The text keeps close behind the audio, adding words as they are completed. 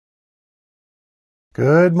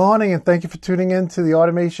Good morning, and thank you for tuning in to the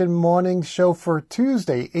Automation Morning Show for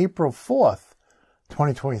Tuesday, April 4th,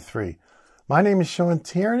 2023. My name is Sean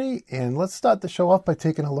Tierney, and let's start the show off by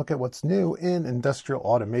taking a look at what's new in industrial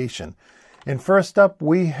automation. And first up,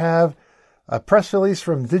 we have a press release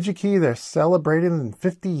from DigiKey. They're celebrating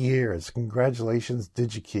 50 years. Congratulations,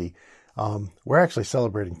 DigiKey. We're actually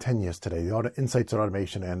celebrating 10 years today. The Insights on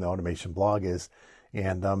Automation and the Automation blog is.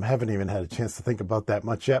 And haven't even had a chance to think about that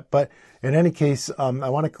much yet. But in any case, I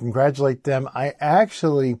want to congratulate them. I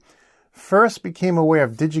actually first became aware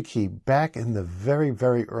of DigiKey back in the very,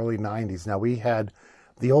 very early 90s. Now, we had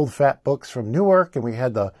the old fat books from Newark, and we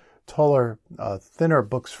had the taller, thinner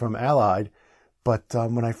books from Allied. But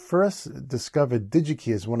when I first discovered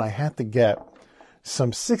DigiKey is when I had to get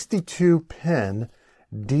some 62-pin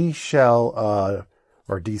D-shell,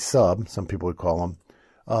 or D-sub, some people would call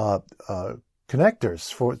them,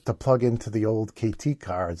 connectors to plug into the old KT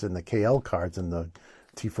cards and the KL cards in the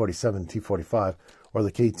T47, T45, or the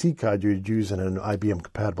KT card you'd use in an IBM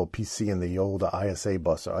compatible PC in the old ISA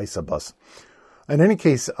bus or ISA bus. In any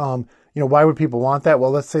case, why would people want that?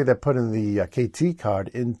 Well, let's say they're putting the KT card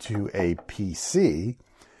into a PC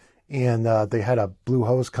and they had a blue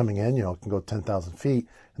hose coming in, it can go 10,000 feet.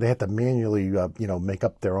 And they had to manually, make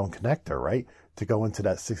up their own connector, right, to go into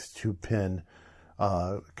that 62-pin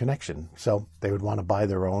connection. So they would want to buy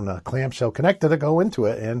their own clamshell connector to go into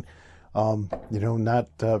it. And, not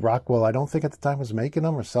Rockwell, I don't think at the time was making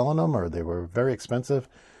them or selling them, or they were very expensive.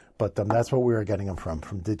 But that's what we were getting them from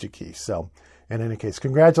DigiKey. So in any case,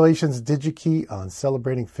 congratulations, DigiKey, on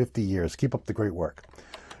celebrating 50 years. Keep up the great work.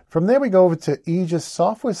 From there, we go over to Aegis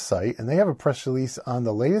Software site, and they have a press release on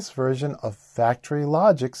the latest version of Factory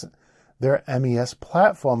Logic's, their MES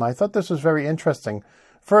platform. I thought this was very interesting.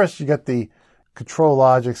 First, you get the Control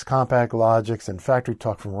Logics, Compact Logics, and Factory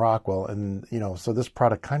Talk from Rockwell. And, so this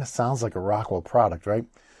product kind of sounds like a Rockwell product, right?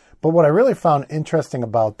 But what I really found interesting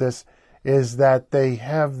about this is that they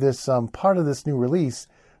have this part of this new release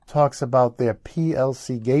talks about their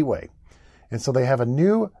PLC gateway. And so they have a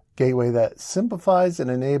new gateway that simplifies and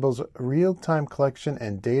enables real-time collection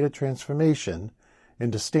and data transformation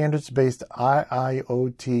into standards-based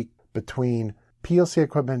IIoT between PLC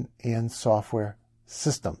equipment and software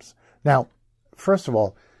systems. Now, first of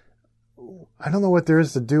all, I don't know what there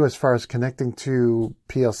is to do as far as connecting to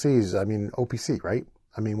PLCs. I mean, OPC, right?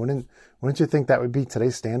 I mean, wouldn't you think that would be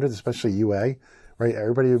today's standard, especially UA, right?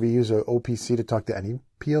 Everybody would be using OPC to talk to any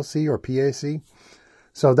PLC or PAC.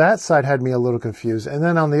 So that side had me a little confused. And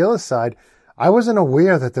then on the other side, I wasn't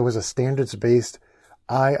aware that there was a standards-based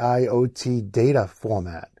IIoT data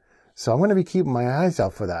format. So I'm going to be keeping my eyes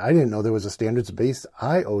out for that. I didn't know there was a standards-based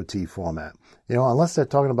IoT format, unless they're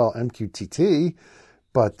talking about MQTT.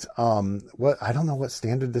 But I don't know what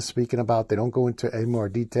standard they're speaking about. They don't go into any more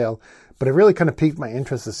detail. But it really kind of piqued my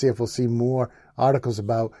interest to see if we'll see more articles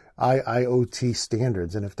about IIoT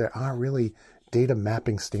standards and if there are really data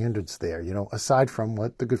mapping standards there, aside from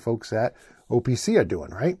what the good folks at OPC are doing,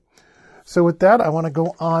 right? So with that, I want to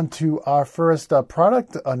go on to our first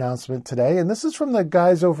product announcement today. And this is from the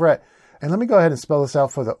guys over at, and let me go ahead and spell this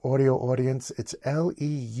out for the audio audience. It's Leuze.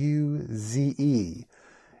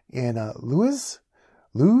 And Luz?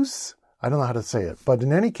 I don't know how to say it. But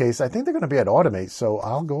in any case, I think they're going to be at Automate. So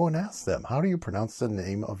I'll go and ask them, how do you pronounce the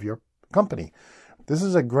name of your company? This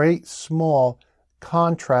is a great small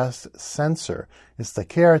contrast sensor. It's the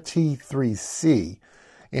KRT3C.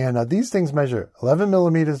 And these things measure 11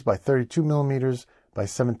 millimeters by 32 millimeters by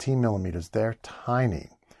 17 millimeters. They're tiny.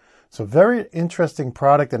 So very interesting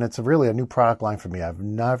product, and it's really a new product line for me. I've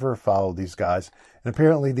never followed these guys. And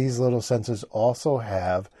apparently these little sensors also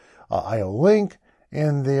have IO Link,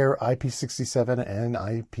 and they're IP67 and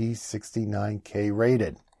IP69K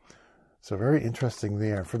rated. So very interesting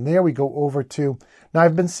there. From there, we go over to, now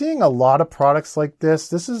I've been seeing a lot of products like this.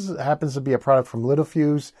 This happens to be a product from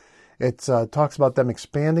Littelfuse. It talks about them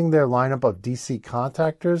expanding their lineup of DC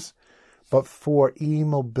contactors, but for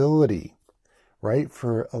e-mobility, right?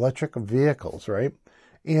 For electric vehicles, right?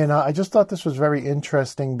 And I just thought this was very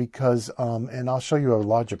interesting because, and I'll show you a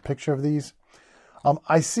larger picture of these.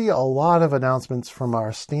 I see a lot of announcements from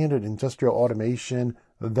our standard industrial automation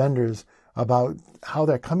vendors about how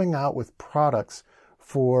they're coming out with products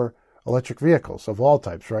for electric vehicles of all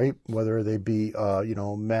types, right? Whether they be,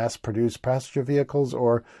 mass-produced passenger vehicles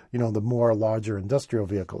or, the more larger industrial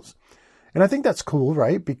vehicles. And I think that's cool,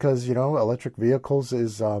 right? Because, electric vehicles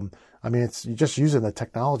is, it's just using the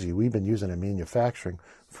technology we've been using in manufacturing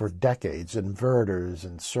for decades, inverters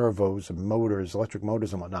and servos and motors, electric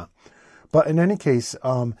motors and whatnot. But in any case,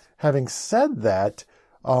 having said that,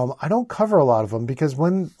 I don't cover a lot of them because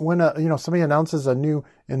when somebody announces a new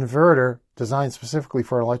inverter designed specifically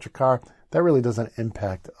for an electric car, that really doesn't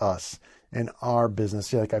impact us in our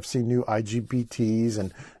business. Like I've seen new IGBTs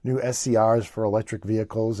and new SCRs for electric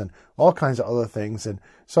vehicles and all kinds of other things. And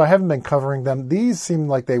so I haven't been covering them. These seem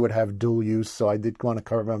like they would have dual use, so I did want to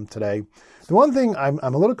cover them today. The one thing I'm a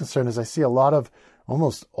little concerned is I see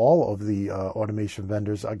almost all of the automation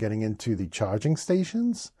vendors are getting into the charging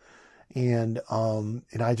stations. And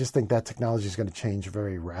I just think that technology is going to change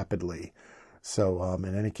very rapidly. So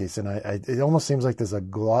in any case, and it almost seems like there's a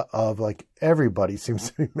glut of like everybody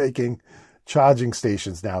seems to be making charging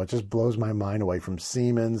stations now. It just blows my mind away, from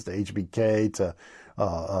Siemens to HBK to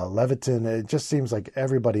Leviton. It just seems like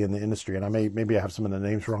everybody in the industry, and maybe I have some of the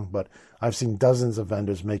names wrong, but I've seen dozens of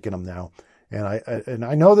vendors making them now. And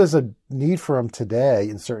I know there's a need for them today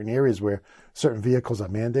in certain areas where certain vehicles are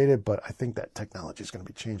mandated, but I think that technology is going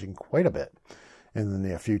to be changing quite a bit in the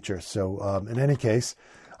near future. So in any case,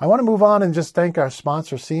 I want to move on and just thank our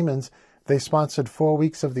sponsor, Siemens. They sponsored 4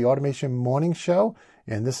 weeks of the Automation Morning Show,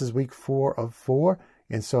 and this is week 4 of 4.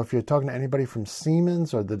 And so if you're talking to anybody from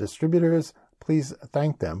Siemens or the distributors, please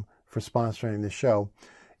thank them for sponsoring the show.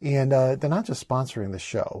 And they're not just sponsoring the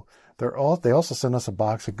show. They also send us a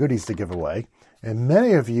box of goodies to give away. And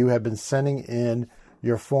many of you have been sending in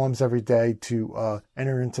your forms every day to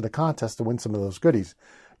enter into the contest to win some of those goodies.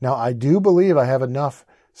 Now, I do believe I have enough.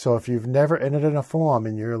 So if you've never entered in a form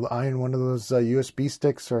and you're eyeing one of those USB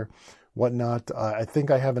sticks or whatnot, I think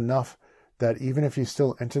I have enough that even if you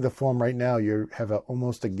still enter the form right now, you have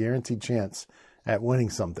almost a guaranteed chance at winning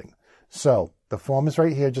something. So the form is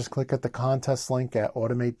right here. Just click at the contest link at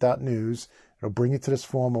automate.news. It'll bring you to this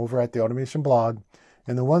form over at the Automation blog.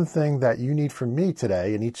 And the one thing that you need from me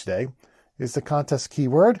today and each day is the contest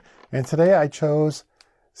keyword. And today I chose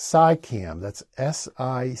SciCam. That's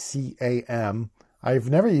SICAM. I've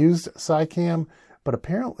never used SciCam, but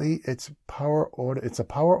apparently it's a power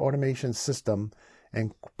automation system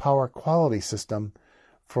and power quality system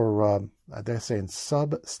for, they're saying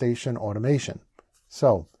substation automation.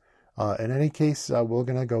 So in any case, we're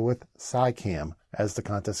going to go with SciCam as the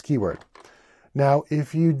contest keyword. Now,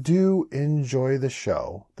 if you do enjoy the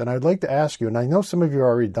show, then I'd like to ask you, and I know some of you have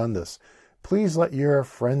already done this, please let your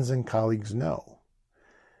friends and colleagues know.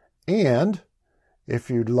 And if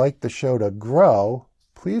you'd like the show to grow,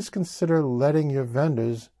 please consider letting your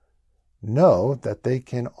vendors know that they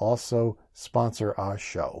can also sponsor our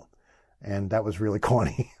show. And that was really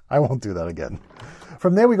corny. I won't do that again.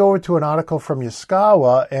 From there, we go over to an article from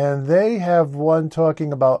Yaskawa, and they have one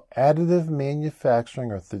talking about additive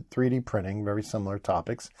manufacturing or 3D printing, very similar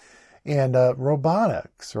topics, and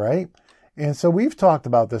robotics, right? And so we've talked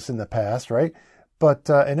about this in the past, right? But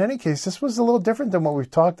in any case, this was a little different than what we've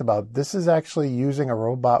talked about. This is actually using a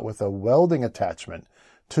robot with a welding attachment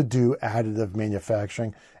to do additive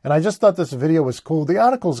manufacturing. And I just thought this video was cool. The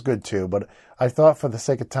article's good too, but I thought for the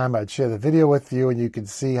sake of time, I'd share the video with you and you could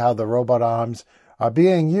see how the robot arms are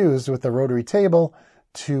being used with the rotary table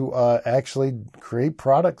to actually create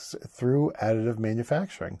products through additive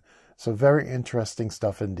manufacturing. So very interesting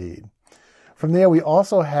stuff indeed. From there, we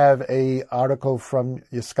also have an article from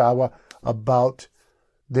Yaskawa about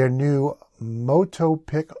their new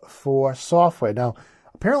MotoPick 4 software. Now,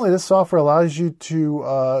 apparently this software allows you to,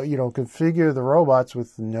 configure the robots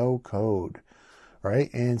with no code,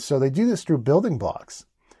 right? And so they do this through building blocks.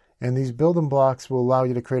 And these building blocks will allow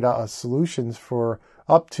you to create solutions for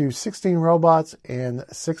up to 16 robots and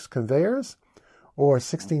 6 conveyors, or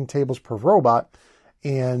 16 tables per robot,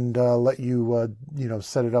 and let you,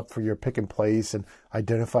 set it up for your pick and place and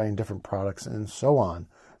identifying different products and so on.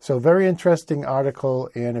 So very interesting article.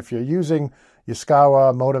 And if you're using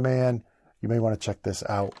Yaskawa, Motoman, you may want to check this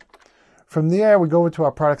out. From there, we go into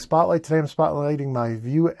our product spotlight. Today I'm spotlighting my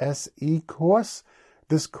View SE course.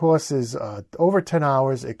 This course is over 10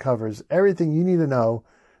 hours. It covers everything you need to know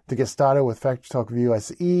to get started with FactoryTalk View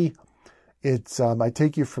SE. I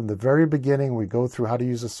take you from the very beginning. We go through how to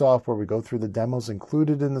use the software. We go through the demos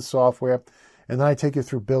included in the software. And then I take you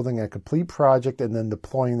through building a complete project and then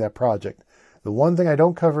deploying that project. The one thing I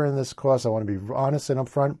don't cover in this course, I want to be honest and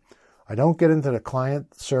upfront, I don't get into the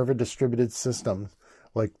client-server distributed systems,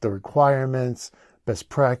 like the requirements, best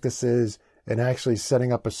practices, and actually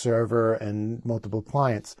setting up a server and multiple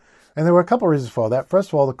clients. And there were a couple of reasons for that. First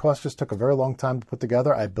of all, the course just took a very long time to put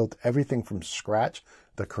together. I built everything from scratch,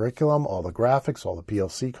 the curriculum, all the graphics, all the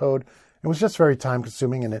PLC code. It was just very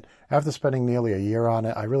time-consuming, and after spending nearly a year on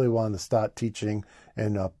it, I really wanted to start teaching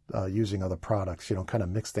and using other products, kind of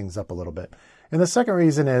mix things up a little bit. And the second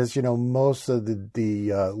reason is, most of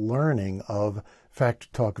the learning of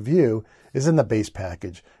FactoryTalk View is in the base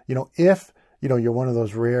package. If you're one of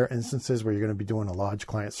those rare instances where you're going to be doing a large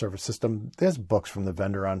client server system, there's books from the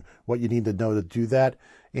vendor on what you need to know to do that.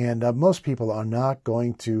 And most people are not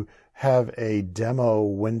going to have a demo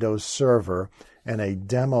Windows server and a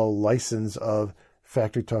demo license of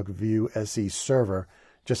FactoryTalk View SE server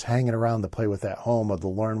just hanging around to play with at home or to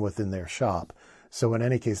learn within their shop. So in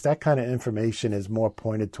any case, that kind of information is more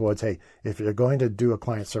pointed towards, hey, if you're going to do a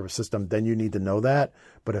client server system, then you need to know that.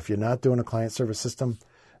 But if you're not doing a client server system,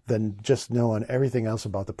 then just knowing everything else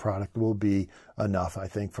about the product will be enough, I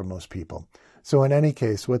think, for most people. So in any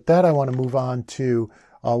case, with that, I want to move on to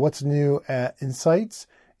what's new at Insights.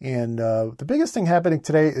 And the biggest thing happening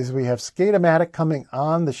today is we have Skatamatic coming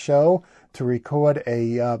on the show to record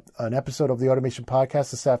an episode of the Automation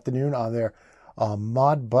Podcast this afternoon on their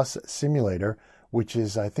Modbus simulator, which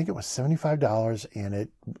is, I think it was $75, and it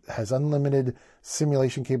has unlimited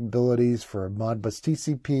simulation capabilities for Modbus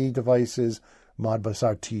TCP devices, Modbus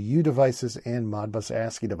RTU devices, and Modbus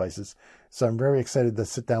ASCII devices. So I'm very excited to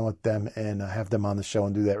sit down with them and have them on the show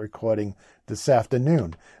and do that recording this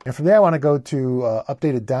afternoon. And from there, I want to go to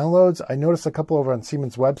updated downloads. I noticed a couple over on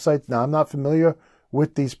Siemens' website. Now, I'm not familiar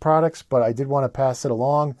with these products, but I did want to pass it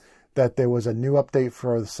along that there was a new update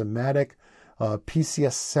for the Simatic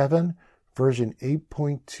PCS 7 version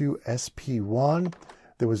 8.2 SP1.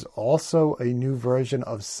 There was also a new version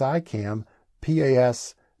of SciCam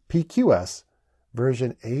PQS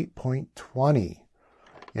version 8.20.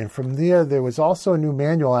 And from there was also a new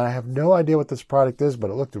manual, and I have no idea what this product is, but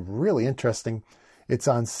it looked really interesting. It's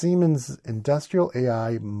on Siemens Industrial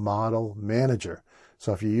AI Model Manager.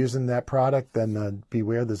 So if you're using that product, then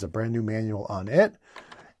beware, there's a brand new manual on it.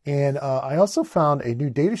 And I also found a new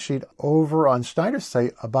data sheet over on Schneider's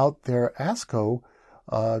site about their ASCO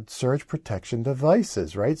surge protection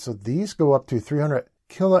devices, right? So these go up to 300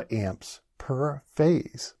 kiloamps per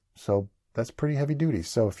phase. So that's pretty heavy duty.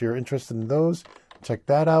 So if you're interested in those, check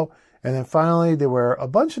that out. And then finally, there were a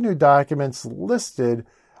bunch of new documents listed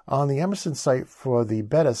on the Emerson site for the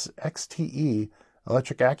Bettis XTE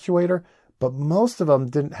electric actuator, but most of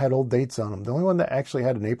them had old dates on them. The only one that actually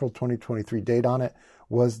had an April 2023 date on it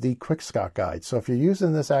was the Quick Start Guide. So if you're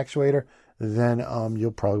using this actuator, then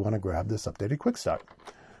you'll probably want to grab this updated Quick Start.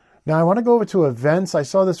 Now I want to go over to events. I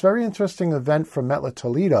saw this very interesting event from Metla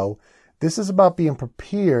Toledo. This is about being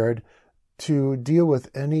prepared to deal with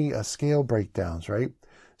any scale breakdowns, right?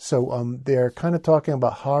 So they're kind of talking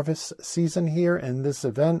about harvest season here in this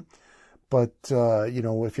event. But,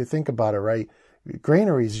 if you think about it, right,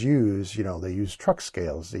 granaries use, they use truck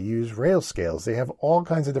scales, they use rail scales, they have all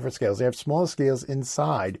kinds of different scales. They have smaller scales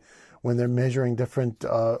inside when they're measuring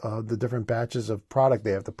the different batches of product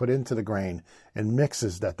they have to put into the grain and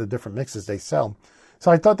the different mixes they sell. So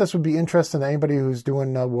I thought this would be interesting to anybody who's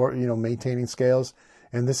doing, maintaining scales.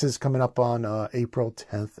 And this is coming up on April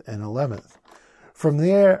 10th and 11th. From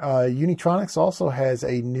there, Unitronics also has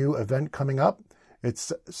a new event coming up.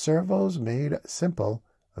 It's Servos Made Simple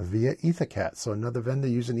via EtherCAT. So another vendor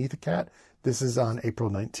using EtherCAT. This is on April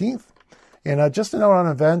 19th. And just a note on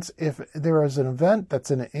events, if there is an event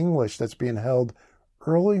that's in English that's being held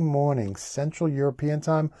early morning Central European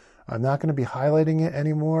time, I'm not going to be highlighting it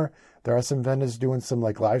anymore. There are some vendors doing some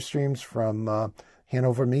live streams from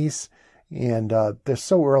Hanover Mies. And they're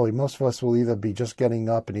so early. Most of us will either be just getting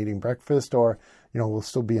up and eating breakfast or, we'll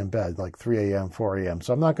still be in bed like 3 a.m., 4 a.m.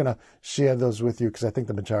 So I'm not going to share those with you because I think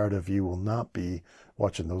the majority of you will not be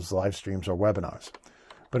watching those live streams or webinars.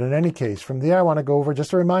 But in any case, from there, I want to go over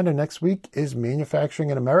just a reminder. Next week is Manufacturing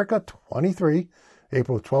in America 23,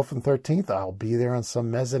 April 12th and 13th. I'll be there on some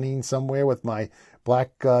mezzanine somewhere with my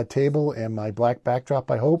black table and my black backdrop,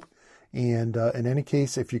 I hope. And in any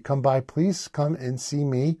case, if you come by, please come and see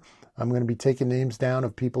me. I'm going to be taking names down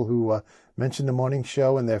of people who mentioned the morning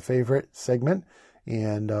show in their favorite segment.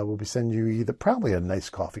 And we'll be sending you probably a nice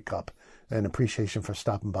coffee cup, an appreciation for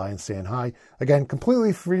stopping by and saying hi. Again,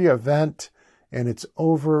 completely free event. And it's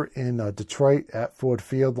over in Detroit at Ford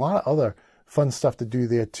Field. A lot of other fun stuff to do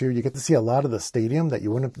there, too. You get to see a lot of the stadium that you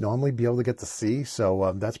wouldn't normally be able to get to see.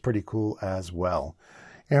 So that's pretty cool as well.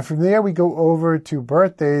 And from there, we go over to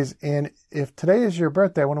birthdays. And if today is your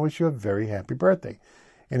birthday, I want to wish you a very happy birthday.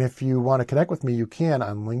 And if you want to connect with me, you can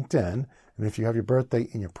on LinkedIn. And if you have your birthday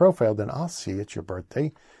in your profile, then I'll see it's your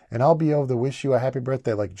birthday. And I'll be able to wish you a happy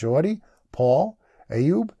birthday like Jordy, Paul,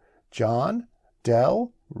 Ayub, John,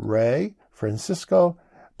 Del, Ray, Francisco,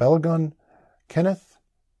 Belagun, Kenneth,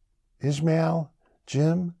 Ishmael,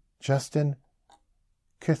 Jim, Justin,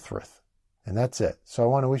 Kithrith. And that's it. So I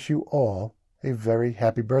want to wish you all a very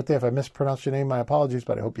happy birthday. If I mispronounced your name, my apologies,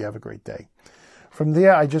 but I hope you have a great day. From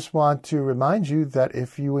there, I just want to remind you that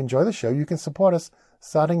if you enjoy the show, you can support us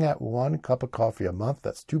starting at 1 cup of coffee a month.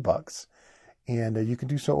 That's $2. And you can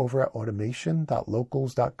do so over at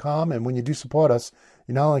automation.locals.com. And when you do support us,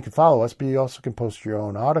 you not only can follow us, but you also can post your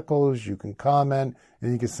own articles, you can comment,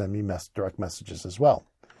 and you can send me direct messages as well.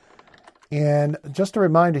 And just a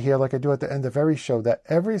reminder here, like I do at the end of every show, that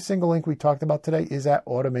every single link we talked about today is at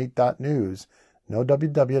automate.news. No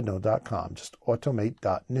www, no .com, just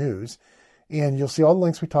automate.news. And you'll see all the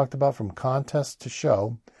links we talked about from contest to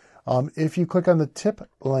show. If you click on the tip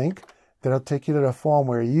link, that'll take you to the form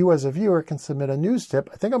where you as a viewer can submit a news tip.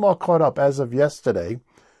 I think I'm all caught up as of yesterday,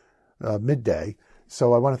 midday.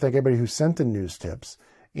 So I want to thank everybody who sent in news tips.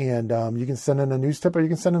 And you can send in a news tip or you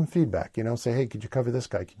can send them feedback. Say, hey, could you cover this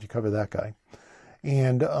guy? Could you cover that guy?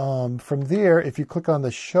 And from there, if you click on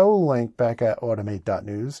the show link back at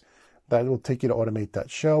automate.news, that will take you to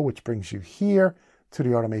automate.show, which brings you here to the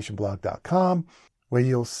automationblog.com, where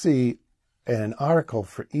you'll see an article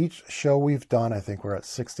for each show we've done. I think we're at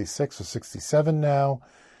 66 or 67 now.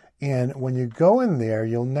 And when you go in there,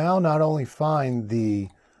 you'll now not only find the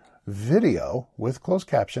video with closed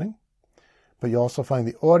captioning, but you'll also find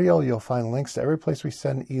the audio. You'll find links to every place we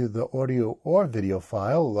send either the audio or video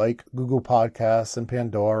file, like Google Podcasts and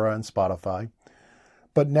Pandora and Spotify.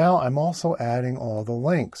 But now I'm also adding all the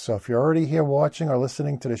links. So if you're already here watching or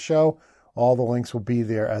listening to the show, all the links will be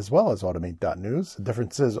there as well as automate.news. The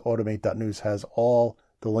difference is automate.news has all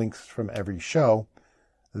the links from every show.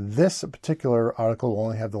 This particular article will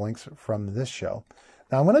only have the links from this show.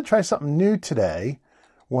 Now I'm going to try something new today.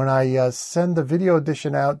 When I send the video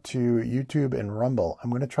edition out to YouTube and Rumble, I'm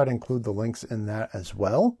going to try to include the links in that as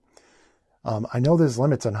well. I know there's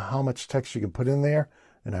limits on how much text you can put in there,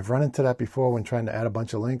 and I've run into that before when trying to add a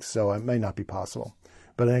bunch of links, so it may not be possible.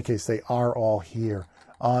 But in any case, they are all here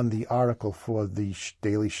on the article for the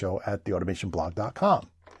daily show at theautomationblog.com.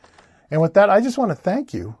 And with that, I just want to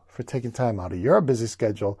thank you for taking time out of your busy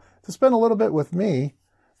schedule to spend a little bit with me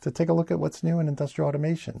to take a look at what's new in industrial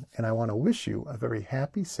automation. And I want to wish you a very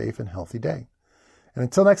happy, safe, and healthy day. And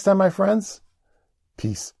until next time, my friends,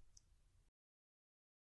 peace.